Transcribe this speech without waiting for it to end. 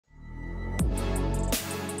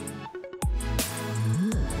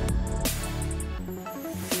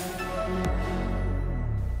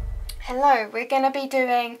Hello, we're going to be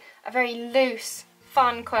doing a very loose,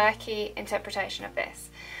 fun, quirky interpretation of this.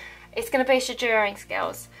 It's going to be your drawing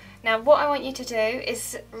skills. Now what I want you to do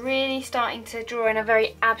is really starting to draw in a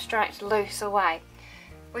very abstract, loose way.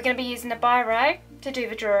 We're going to be using a biro to do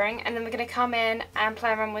the drawing, and then we're going to come in and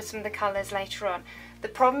play around with some of the colours later on. The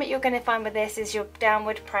problem that you're going to find with this is your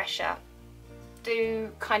downward pressure.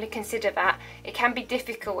 Do kind of consider that. It can be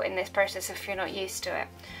difficult in this process if you're not used to it.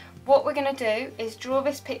 What we're going to do is draw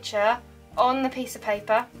this picture on the piece of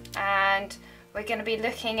paper, and we're going to be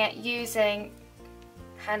looking at using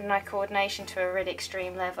hand and eye coordination to a really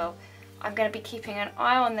extreme level. I'm going to be keeping an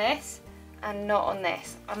eye on this and not on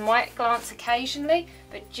this. I might glance occasionally,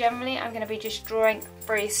 but generally I'm going to be just drawing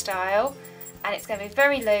freestyle, and it's going to be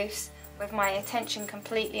very loose with my attention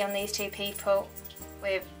completely on these two people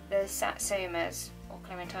with the satsumas or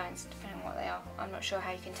clementines, depending on what they are. I'm not sure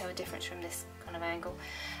how you can tell the difference from this kind of angle.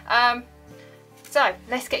 So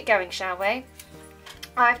let's get going, shall we?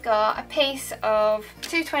 I've got a piece of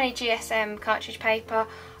 220 GSM cartridge paper.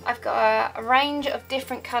 I've got a range of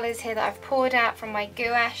different colours here that I've poured out from my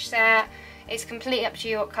gouache set. It's completely up to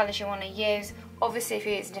you what colours you want to use. Obviously if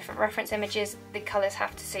you're using different reference images, the colours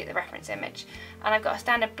have to suit the reference image. And I've got a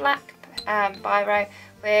standard black biro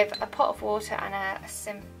with a pot of water and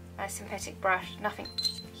a synthetic brush, nothing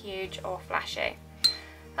huge or flashy.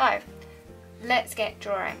 So let's get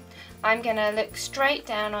drawing. I'm going to look straight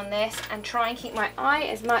down on this and try and keep my eye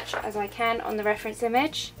as much as I can on the reference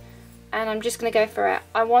image, and I'm just going to go for it.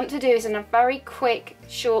 I want to do this in a very quick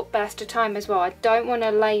short burst of time as well. I don't want to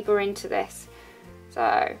labour into this.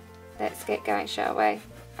 So let's get going, shall we?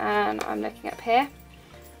 And I'm looking up here,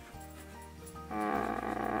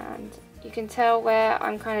 and you can tell where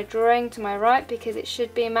I'm kind of drawing to my right because it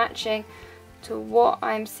should be matching to what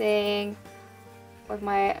I'm seeing with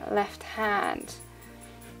my left hand.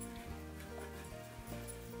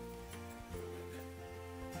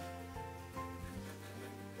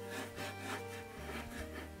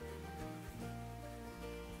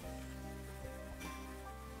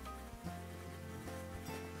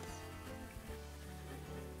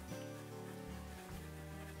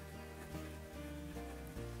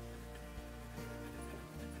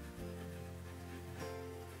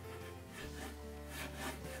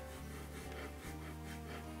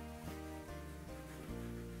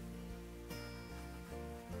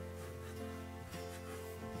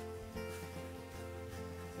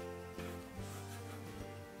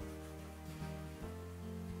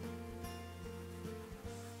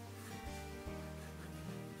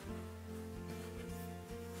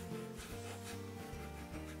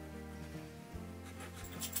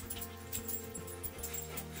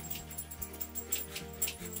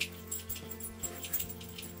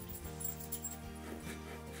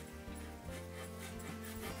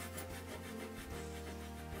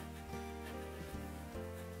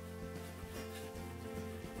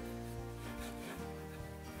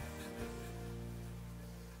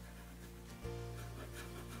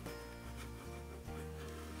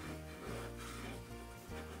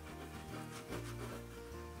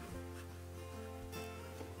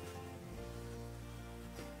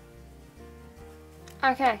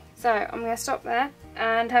 Okay, so I'm going to stop there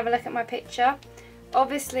and have a look at my picture.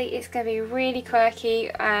 Obviously it's going to be really quirky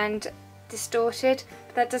and distorted,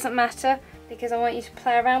 but that doesn't matter because I want you to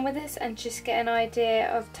play around with this and just get an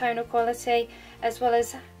idea of tonal quality, as well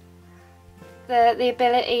as the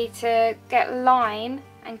ability to get line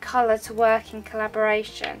and colour to work in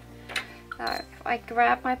collaboration. So if I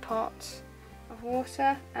grab my pot of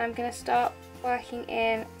water, I'm going to start working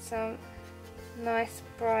in some nice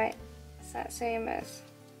bright satsumas.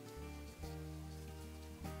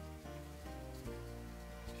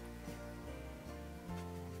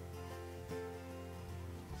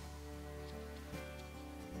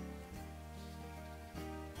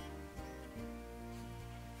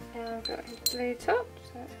 Now I've got a blue top,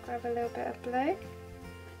 so let's grab a little bit of blue.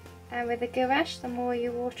 And with the gouache, the more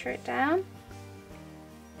you water it down,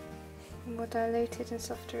 the more diluted and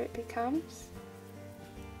softer it becomes.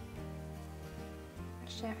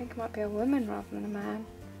 Actually, I think it might be a woman rather than a man.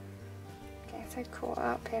 Getting so caught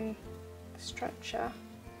up in the structure,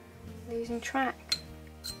 losing track.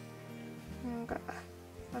 And I've got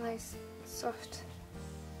one of those soft,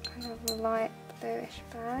 kind of light bluish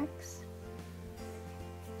bags.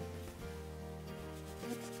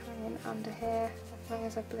 It's coming in under here, as long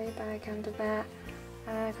as a blue bag under there,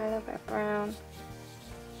 and then I've got a little bit of brown.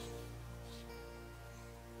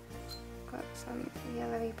 Got some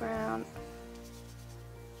yellowy brown.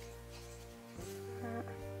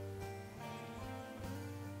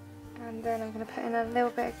 And then I'm going to put in a little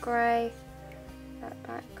bit of grey, that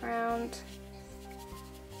background.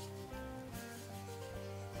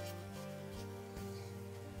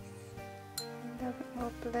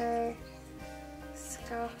 blue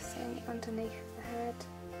scarf thing underneath the head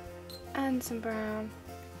and some brown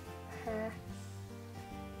hair.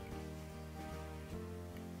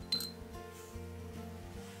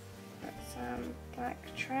 Got some black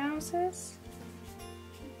trousers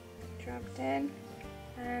drubbed in,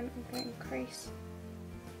 and I'm going to increase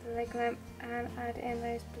the leg length and add in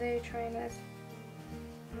those blue trainers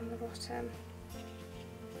on the bottom.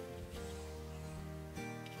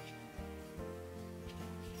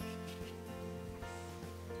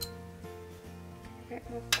 A bit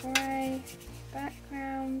more grey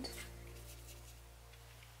background,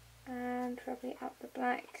 and probably up the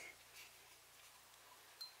black,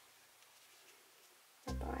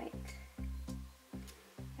 the bike.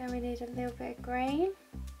 Then we need a little bit of green,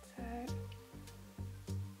 so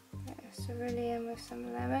a bit of cerulean with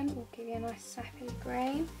some lemon will give you a nice sappy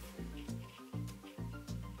green.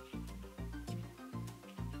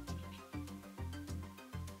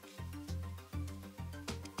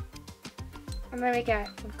 And there we go,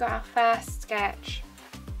 we've got our first sketch.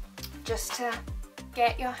 Just to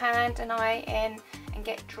get your hand and eye in and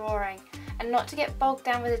get drawing, and not to get bogged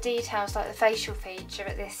down with the details like the facial feature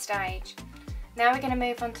at this stage. Now we're going to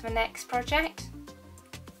move on to the next project.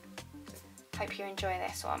 Hope you enjoy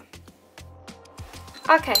this one.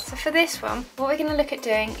 Okay, so for this one, what we're going to look at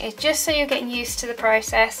doing is, just so you're getting used to the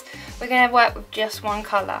process, we're going to work with just one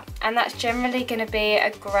colour, and that's generally going to be a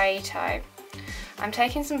grey tone. I'm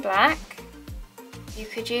taking some black. You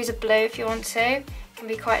could use a blue if you want to. It can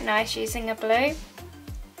be quite nice using a blue.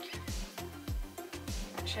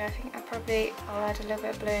 Actually, I think I'll add a little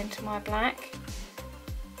bit of blue into my black.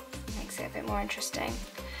 Makes it a bit more interesting.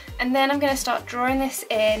 And then I'm going to start drawing this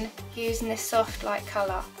in using this soft light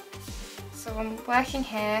colour. So I'm working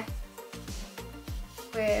here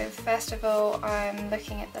with, first of all, I'm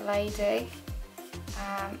looking at the lady,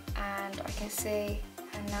 and I can see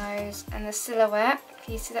her nose and the silhouette.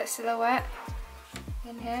 Can you see that silhouette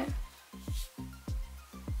in here?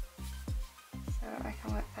 So I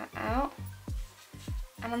can work that out.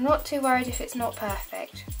 And I'm not too worried if it's not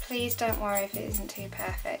perfect. Please don't worry if it isn't too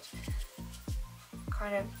perfect.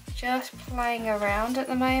 Kind of just playing around at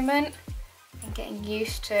the moment and getting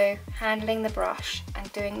used to handling the brush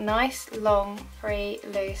and doing nice, long, free,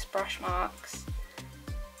 loose brush marks.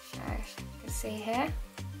 So you can see here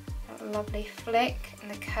that lovely flick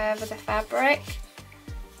and the curve of the fabric.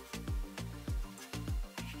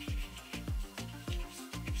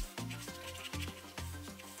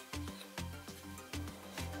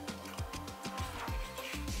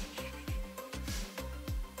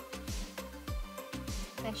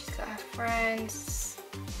 Then she's got her friends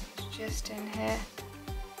just in here,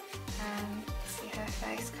 and see her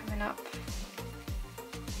face coming up.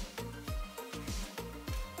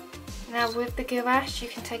 Now with the gouache,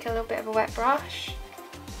 you can take a little bit of a wet brush.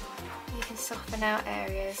 You can soften out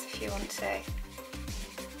areas if you want to.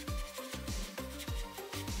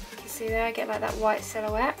 You can see there I get like that white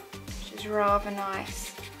silhouette, which is rather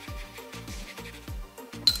nice.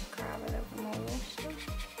 Grab a little bit more water.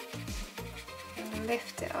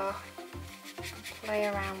 Lift it off and play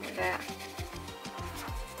around with it.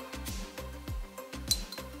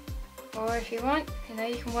 Or if you want,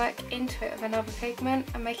 you can work into it with another pigment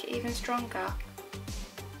and make it even stronger.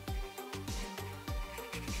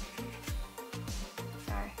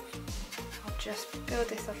 So I'll just build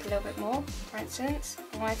this up a little bit more. For instance,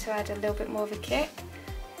 I wanted to add a little bit more of a kick.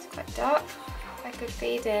 It's quite dark. I could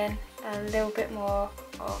feed in a little bit more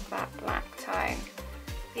of that black tone.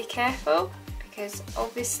 Be careful, because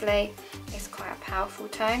obviously it's quite a powerful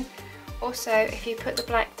tone. Also, if you put the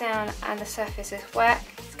black down and the surface is wet,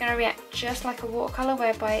 it's going to react just like a watercolour,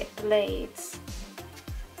 whereby it bleeds.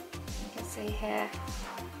 You can see here,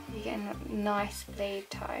 you're getting a nice bleed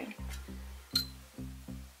tone.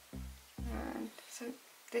 And so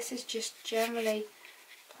this is just generally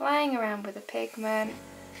playing around with the pigment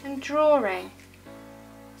and drawing.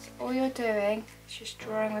 So all you're doing is just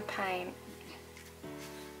drawing with paint.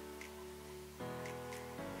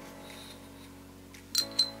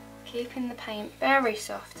 Keeping the paint very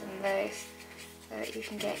soft and loose so that you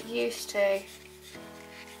can get used to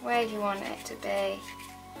where you want it to be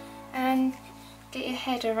and get your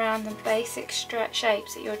head around the basic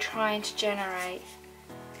shapes that you're trying to generate.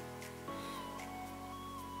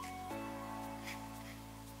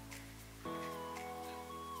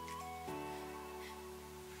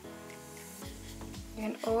 You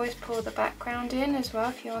can always pull the background in as well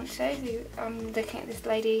if you want to. I'm looking at this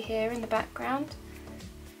lady here in the background.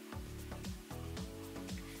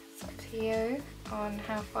 You on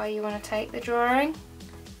how far you want to take the drawing,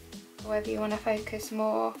 or whether you want to focus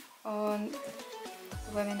more on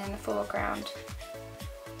the women in the foreground.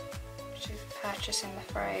 purchasing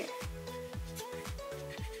the fruit.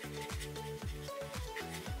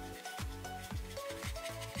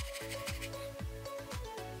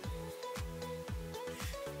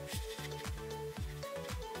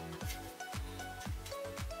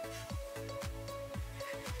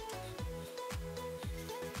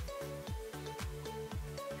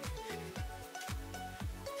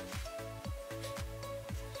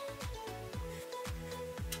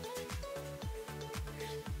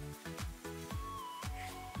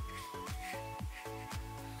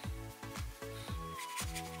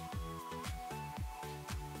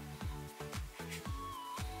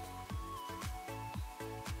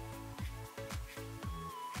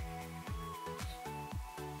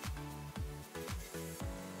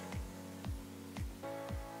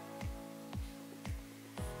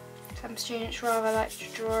 Some students rather like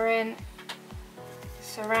to draw in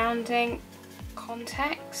surrounding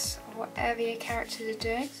context of whatever your characters are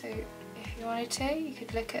doing. So if you wanted to, you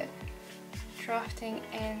could look at drafting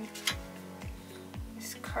in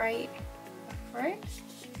this crate of fruit.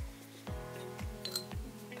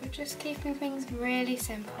 But just keeping things really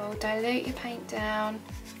simple. Dilute your paint down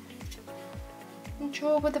and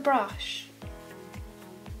draw with a brush.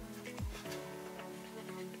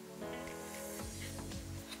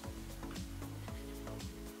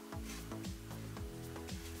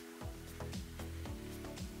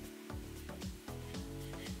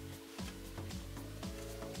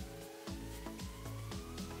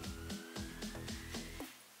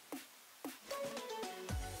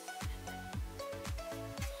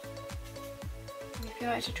 If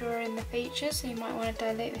you like to draw in the features, so you might want to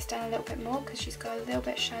dilute this down a little bit more because she's got a little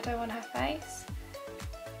bit of shadow on her face.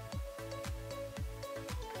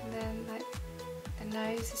 And then like the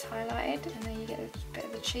nose is highlighted, and then you get a bit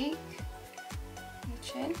of the cheek and the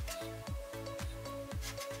chin.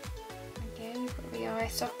 Again, you've got the eye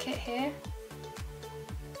socket here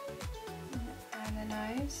and the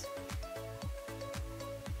nose.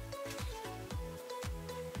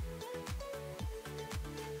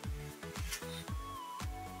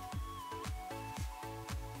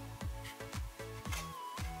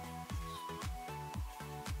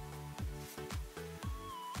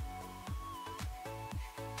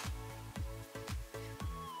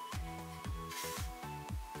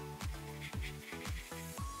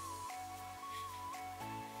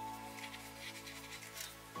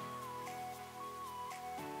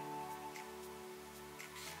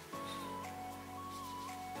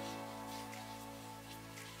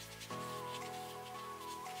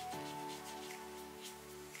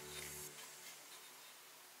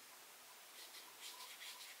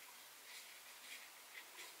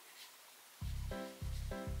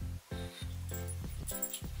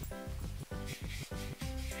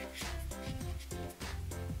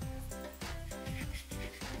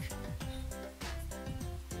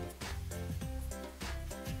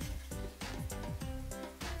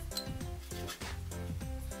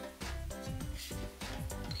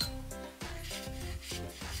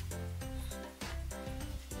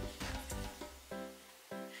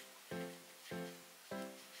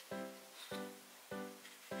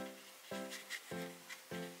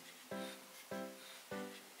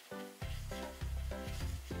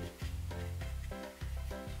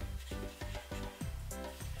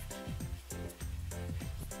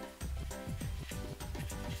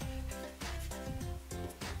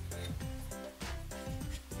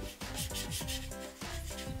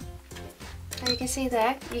 So you can see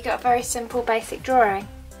there, you got a very simple basic drawing.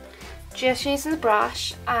 Just using the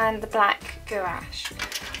brush and the black gouache.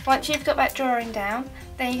 Once you've got that drawing down,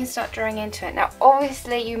 then you can start drawing into it. Now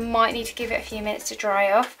obviously you might need to give it a few minutes to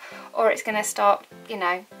dry off, or it's going to start, you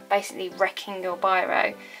know, basically wrecking your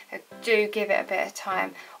biro. So do give it a bit of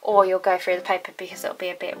time, or you'll go through the paper because it'll be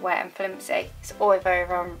a bit wet and flimsy. It's always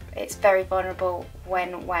very vulnerable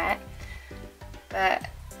when wet, but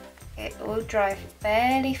it will dry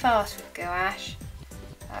fairly fast with gouache.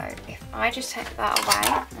 So if I just take that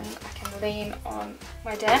away and I can lean on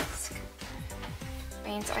my desk,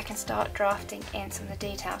 means I can start drafting in some of the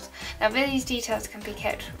details. Now these details can be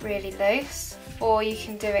kept really loose, or you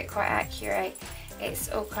can do it quite accurate. It's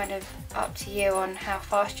all kind of up to you on how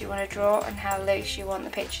fast you want to draw and how loose you want the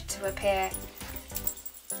picture to appear.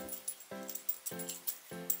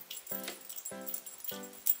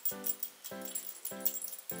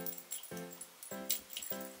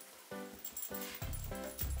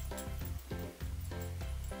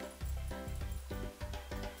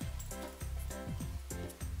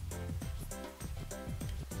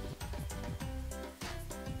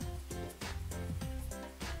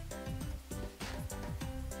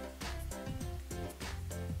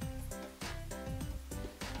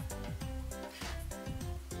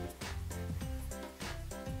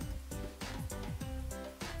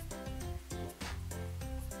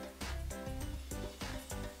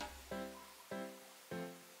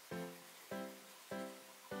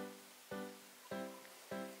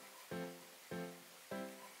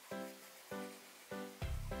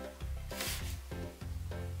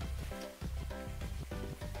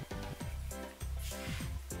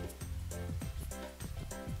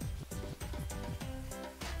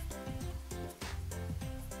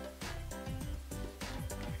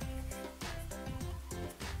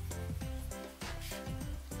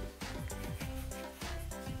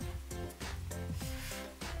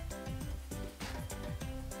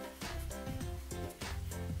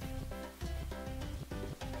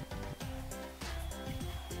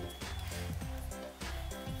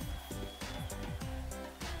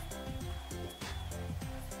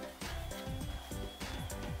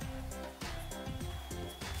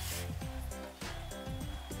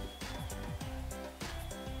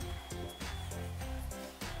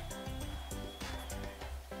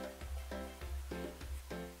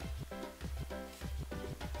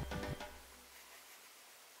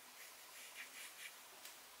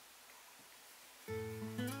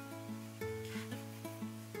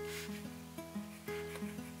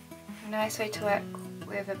 nice way to work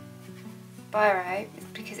with a biro,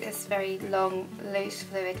 because it's very long, loose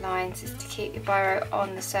fluid lines, is to keep your biro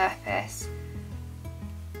on the surface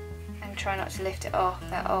and try not to lift it off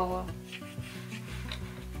at all.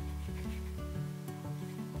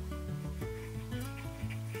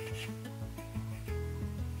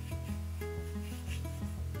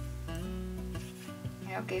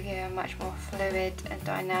 It'll give you a much more fluid and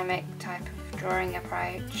dynamic type of drawing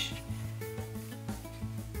approach.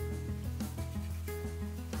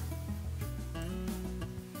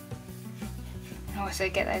 Also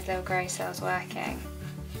get those little grey cells working.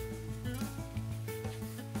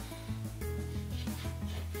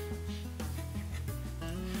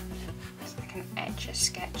 So I can etch a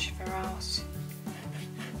sketch for us.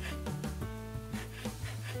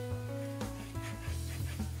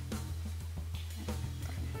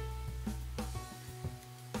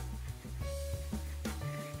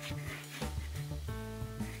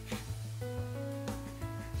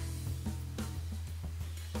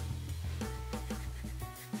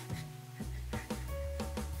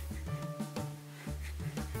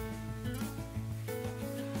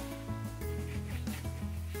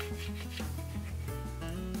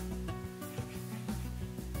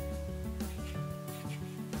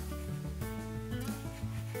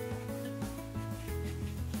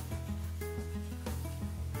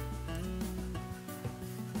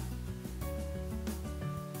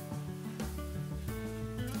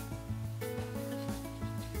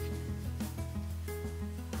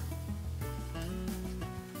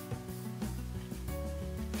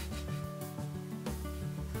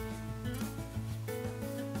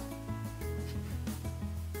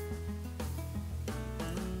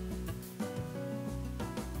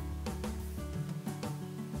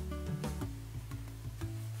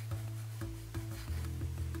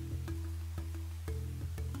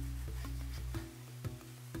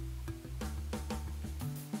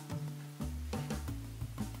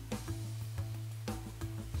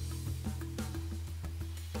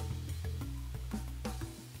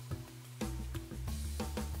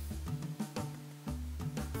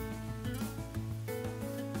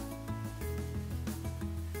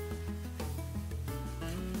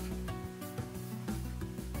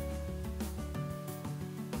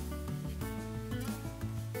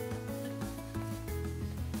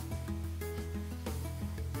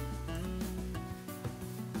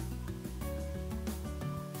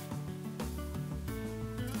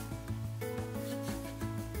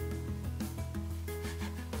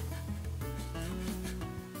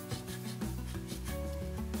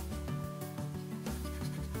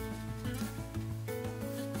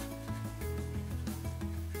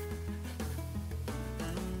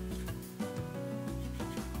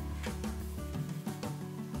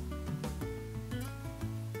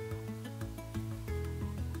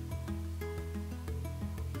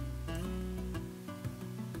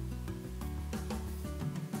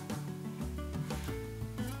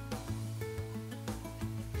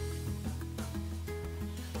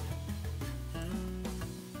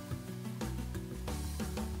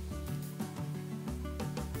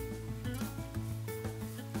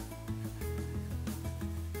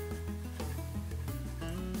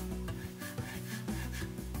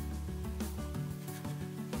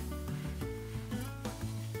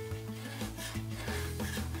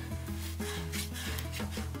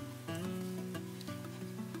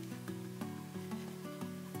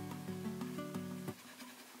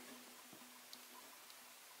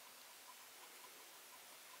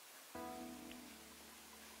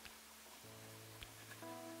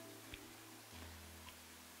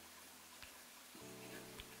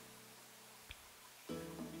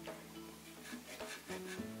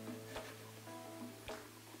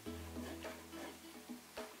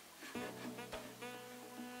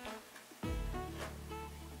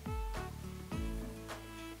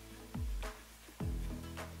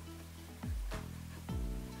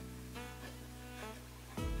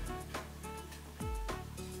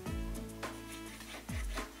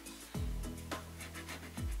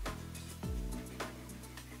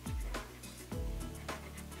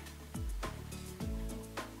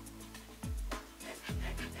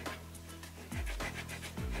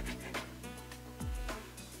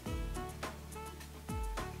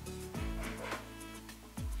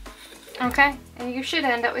 Okay, and you should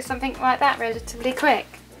end up with something like that relatively quick.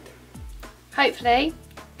 Hopefully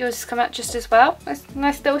yours has come out just as well. That's a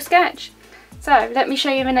nice little sketch. So let me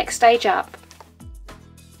show you the next stage up.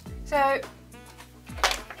 So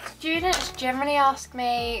students generally ask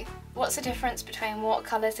me what's the difference between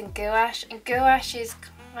watercolours and gouache, and gouache is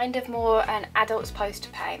kind of more an adult's poster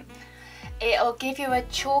paint. it'll give you a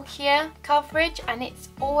chalkier coverage, and it's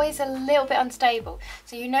always a little bit unstable.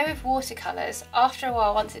 So you know with watercolours, after a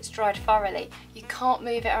while, once it's dried thoroughly, you can't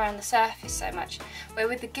move it around the surface so much. Where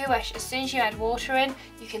with the gouache, as soon as you add water in,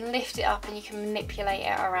 you can lift it up and you can manipulate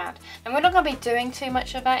it around. And we're not going to be doing too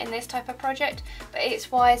much of that in this type of project, but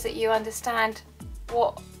it's wise that you understand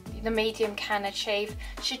what the medium can achieve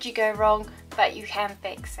should you go wrong, but you can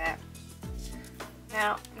fix it.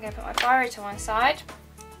 Now I'm going to put my biro to one side,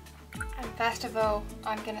 and first of all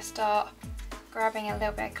I'm going to start grabbing a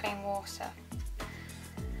little bit of clean water.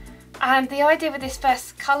 And the idea with this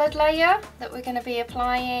first coloured layer that we're going to be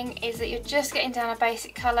applying is that you're just getting down a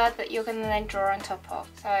basic colour that you're going to then draw on top of.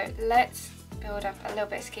 So let's build up a little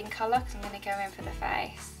bit of skin colour, because I'm going to go in for the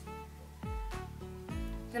face.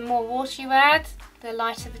 The more water you add, the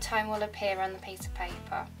lighter the tone will appear on the piece of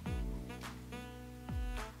paper.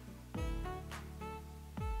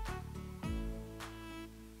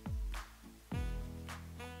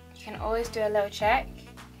 You can always do a little check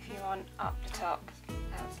if you want up the top.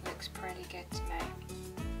 That looks pretty good to me.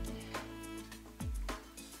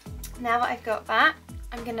 Now that I've got that,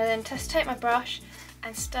 I'm going to then just take my brush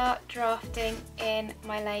and start drafting in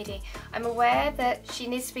my lady. I'm aware that she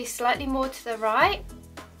needs to be slightly more to the right,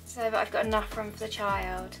 so that I've got enough room for the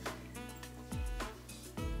child.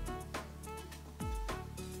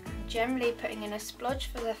 I'm generally putting in a splodge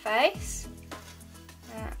for the face.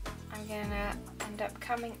 I'm going to end up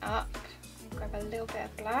coming up and grab a little bit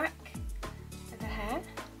of black for the hair.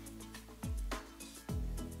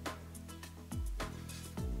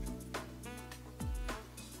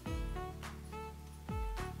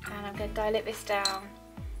 And I'm going to dilute this down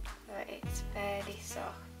so that it's fairly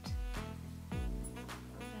soft.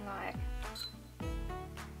 Like a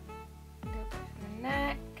little bit from the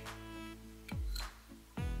neck,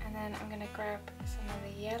 and then I'm going to grab some of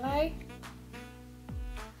the yellow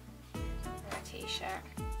for a t-shirt.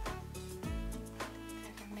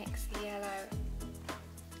 I can mix the yellow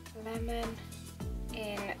lemon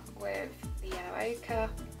in with the yellow ochre.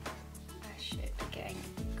 I should be getting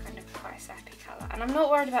kind of quite a sappy colour, and I'm not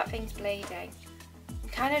worried about things bleeding.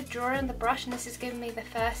 Kind of drawing the brush, and this is giving me the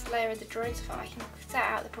first layer of the drawing so I can set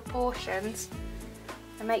out the proportions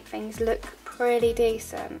and make things look pretty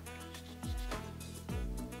decent.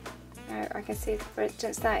 Now I can see, for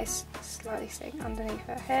instance, that is slightly sitting underneath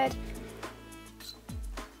her head,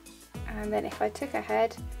 and then if I took her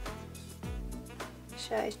head, the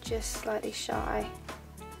shirt is just slightly shy.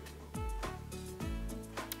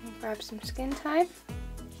 And grab some skin tone.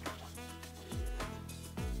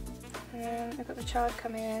 I've got the child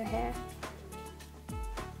coming in here.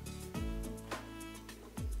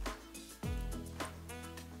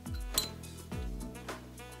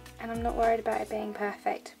 And I'm not worried about it being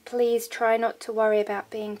perfect. Please try not to worry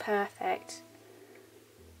about being perfect.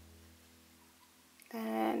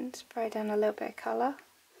 And spray down a little bit of colour.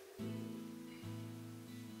 The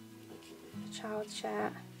child's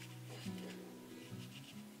shirt.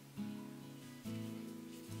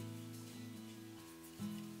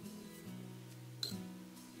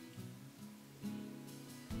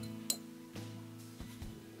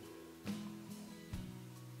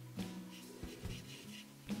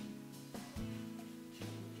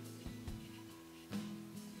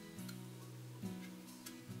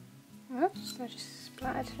 Oops, I just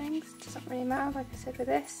splattered things. Doesn't really matter, like I said with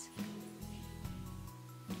this.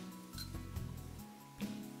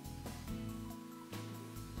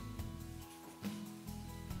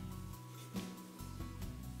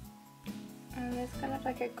 And there's kind of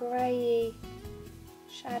like a grey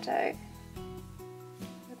shadow in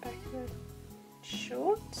the back of the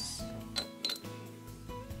shorts.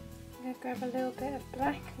 I'm going to grab a little bit of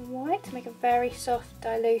black and white to make a very soft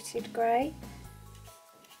diluted grey.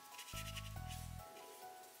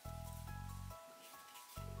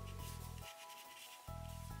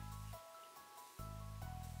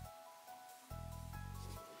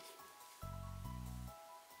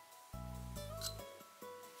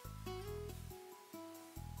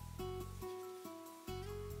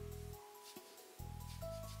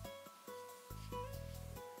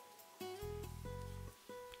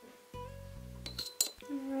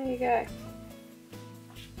 There you go.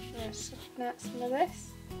 I'm going to soften out some of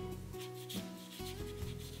this. Just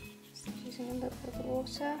using a little bit of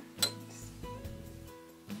water.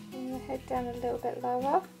 Bring the head down a little bit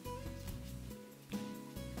lower.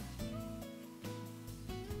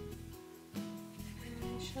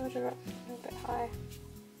 And shoulder up a little bit higher.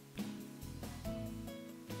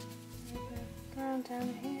 Ground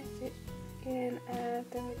down here, sit in, and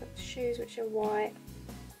then we've got the shoes which are white.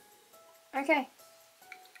 Okay.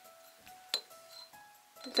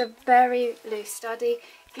 It's a very loose study.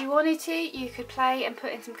 If you wanted to, you could play and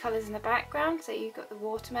put in some colours in the background. So you've got the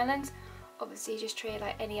watermelons. Obviously just treat it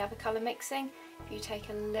like any other colour mixing. If you take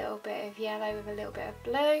a little bit of yellow with a little bit of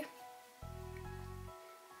blue,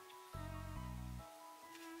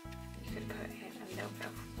 you could put in a little bit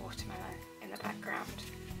of watermelon in the background.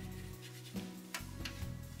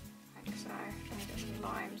 Like so. And we've got some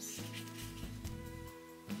limes.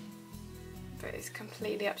 But it's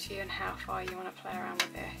completely up to you and how far you want to play around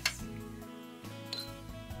with this.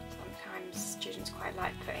 Sometimes students quite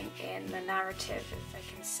like putting in the narrative, as they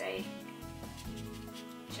can see.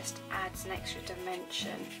 Just adds an extra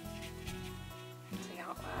dimension to the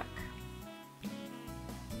artwork.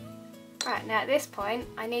 Right, now at this point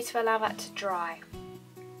I need to allow that to dry.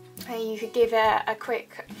 And you could give it a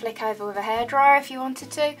quick flick over with a hairdryer if you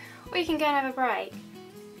wanted to, or you can go and have a break.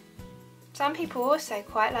 Some people also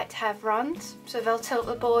quite like to have runs, so they'll tilt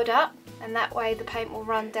the board up and that way the paint will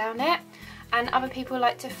run down it. And other people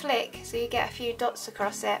like to flick, so you get a few dots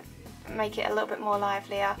across it and make it a little bit more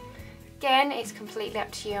livelier. Again, it's completely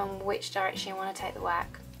up to you on which direction you want to take the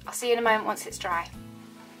work. I'll see you in a moment once it's dry.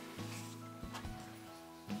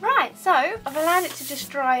 Right, so I've allowed it to just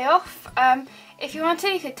dry off. If you want to,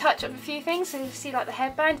 you could touch up a few things, so you see like the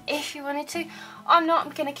headband if you wanted to. I'm not,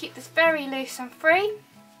 I'm going to keep this very loose and free.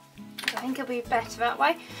 I think it'll be better that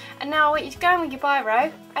way. And now I want you to go in with your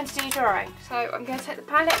biro and to do your drawing. So I'm going to take the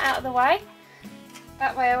palette out of the way.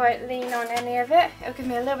 That way I won't lean on any of it. It'll give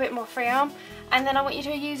me a little bit more free arm. And then I want you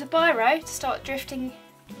to use a biro to start drifting,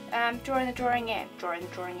 drawing the drawing in.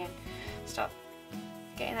 Start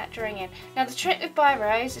getting that drawing in. Now the trick with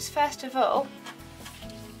biros is, first of all,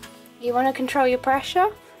 you want to control your pressure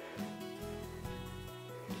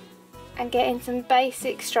and get in some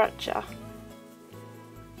basic structure.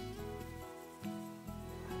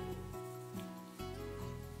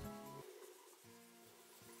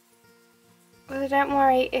 Well, don't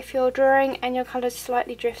worry if your drawing and your colour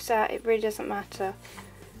slightly drifts out, it really doesn't matter.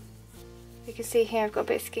 You can see here I've got a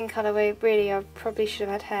bit of skin colour where really I probably should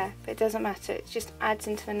have had hair, but it doesn't matter, it just adds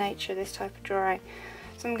into the nature of this type of drawing.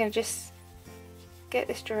 So I'm going to just get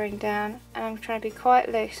this drawing down and I'm trying to be quite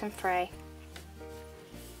loose and free.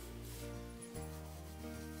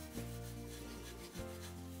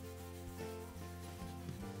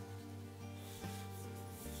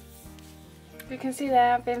 You can see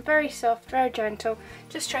there I've been very soft, very gentle,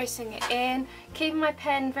 just tracing it in, keeping my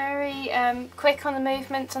pen very quick on the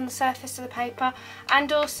movements on the surface of the paper,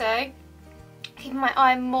 and also keeping my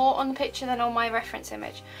eye more on the picture than on my reference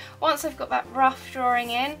image. Once I've got that rough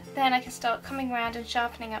drawing in, then I can start coming around and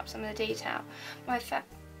sharpening up some of the detail.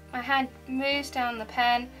 My hand moves down the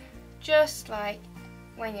pen just like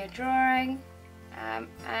when you're drawing,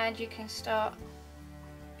 and you can start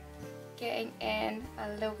getting in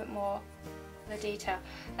a little bit more the detail.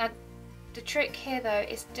 Now the trick here though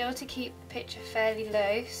is still to keep the picture fairly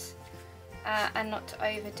loose and not to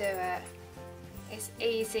overdo it. It's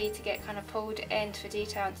easy to get kind of pulled into the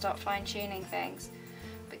detail and start fine-tuning things,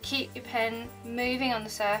 but keep your pen moving on the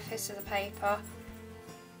surface of the paper.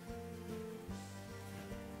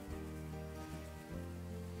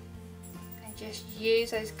 And just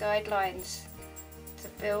use those guidelines to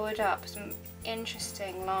build up some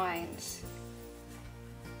interesting lines.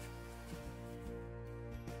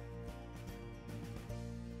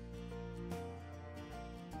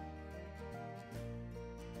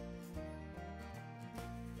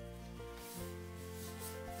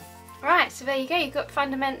 Right, so there you go, you've got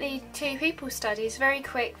fundamentally two people studies, very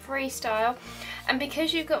quick, freestyle, and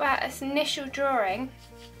because you've got that initial drawing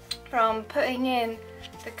from putting in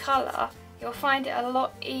the colour, you'll find it a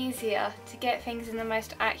lot easier to get things in the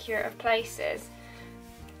most accurate of places.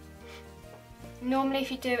 Normally if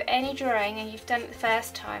you do any drawing and you've done it the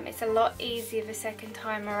first time, it's a lot easier the second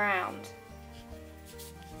time around.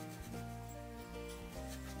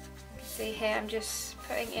 You can see here I'm just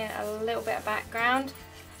putting in a little bit of background,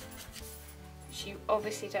 which you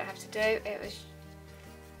obviously don't have to do. It was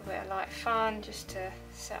a bit of light fun just to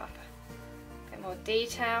set up a bit more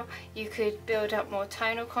detail. You could build up more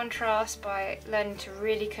tonal contrast by learning to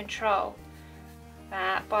really control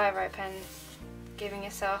that biro pen, giving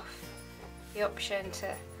yourself the option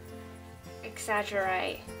to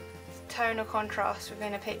exaggerate tonal contrast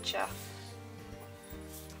within a picture.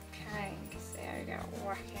 Okay, so there we go,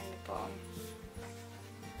 whacking the bottom.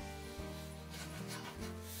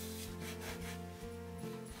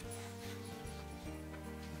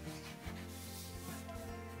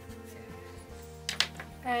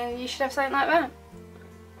 And you should have something like that.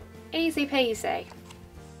 Easy peasy.